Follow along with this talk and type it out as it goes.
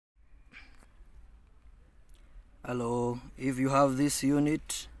Hello, if you have this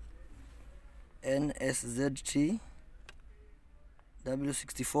unit NSZT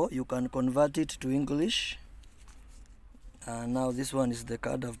W64, you can convert it to English. And now this one is the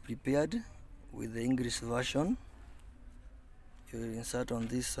card I've prepared with the English version. You will insert on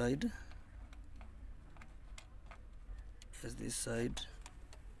this side. Yes, this side.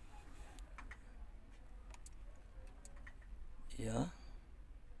 Yeah.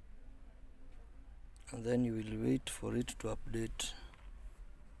 And then you will wait for it to update.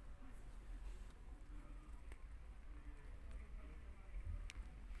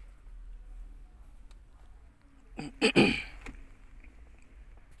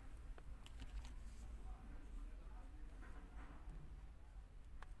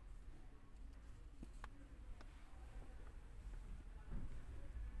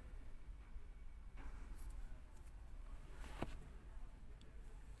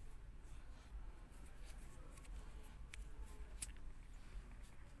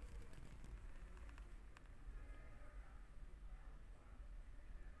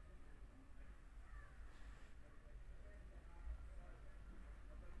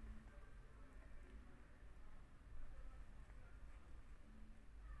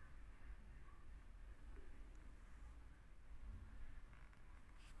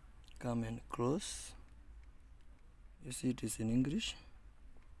 Come and close. You see it is in English.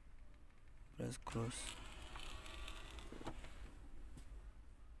 Press close.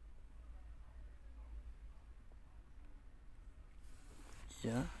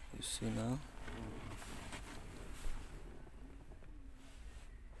 Yeah, you see now.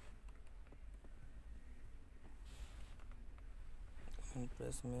 And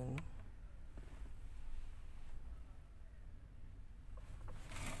press menu.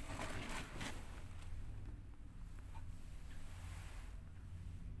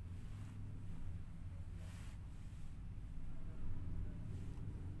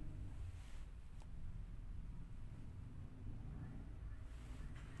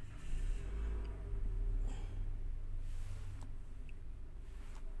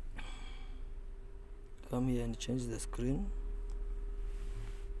 Come here and change the screen.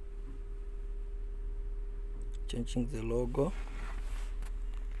 Changing the logo.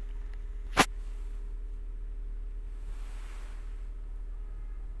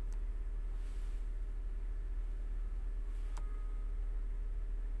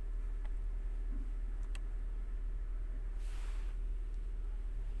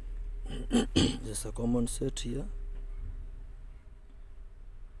 There's a common set here.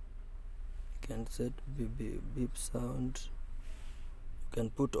 You can set beep sound. You can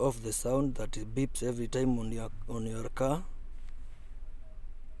put off the sound that it beeps every time on your car.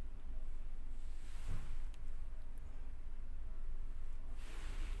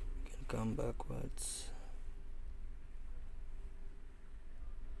 You can come backwards.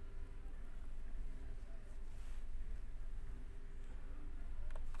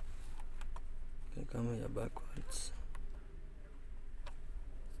 You can come here backwards.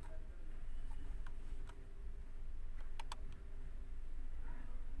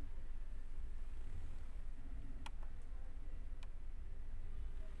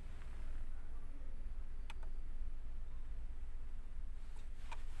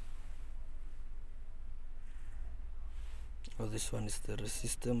 Oh, this one is the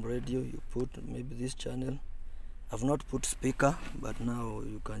system radio. You put maybe this channel. I've not put speaker, but now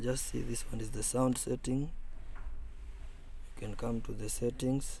you can just see this one is the sound setting. You can come to the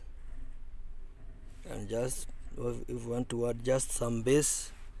settings and just, if you want to add just some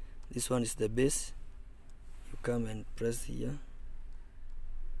bass, this one is the bass. You come and press here.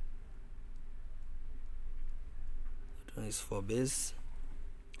 That one is for bass.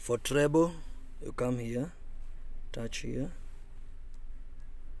 For treble, you come here, touch here,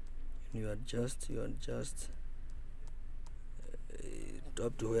 and you adjust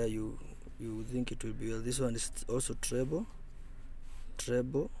up to where you think it will be. Well, this one is also treble.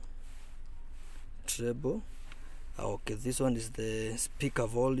 Okay, this one is the speaker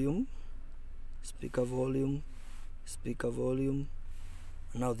volume.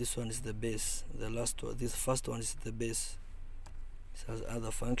 Now this one is the bass. The last one, this first one is the bass. It has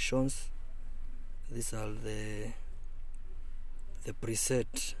other functions. These are the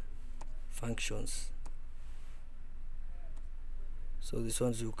preset functions. So these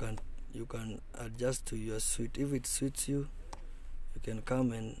ones you can adjust to your suite. If it suits you, you can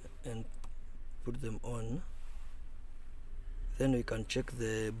come and put them on. Then we can check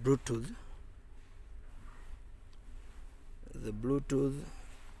the Bluetooth. The Bluetooth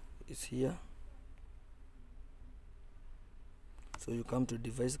is here. So you come to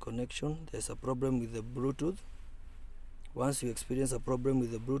device connection. There's a problem with the Bluetooth. Once you experience a problem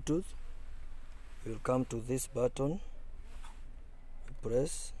with the Bluetooth, you will come to this button, you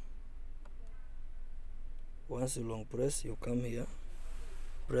press. Once you long press, you come here,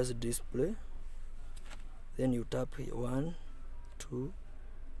 press display, then you tap here 1 2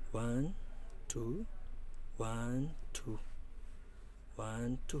 1 2 1 2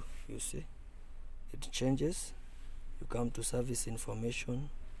 1 2. You see it changes. You come to service information,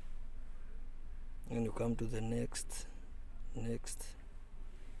 and you come to the next, then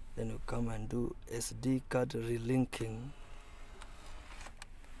you come and do SD card relinking.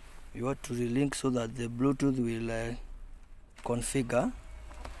 You want to relink so that the Bluetooth will configure.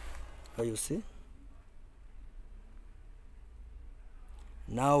 You see,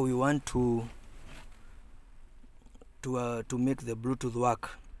 now we want to make the Bluetooth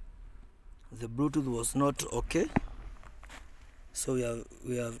work. The Bluetooth was not okay, so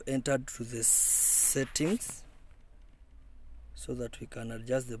we have entered to the settings so that we can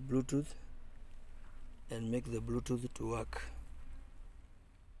adjust the Bluetooth and make the Bluetooth to work.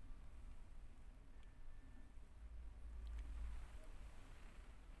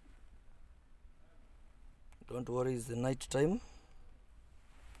 Don't worry, it's the night time.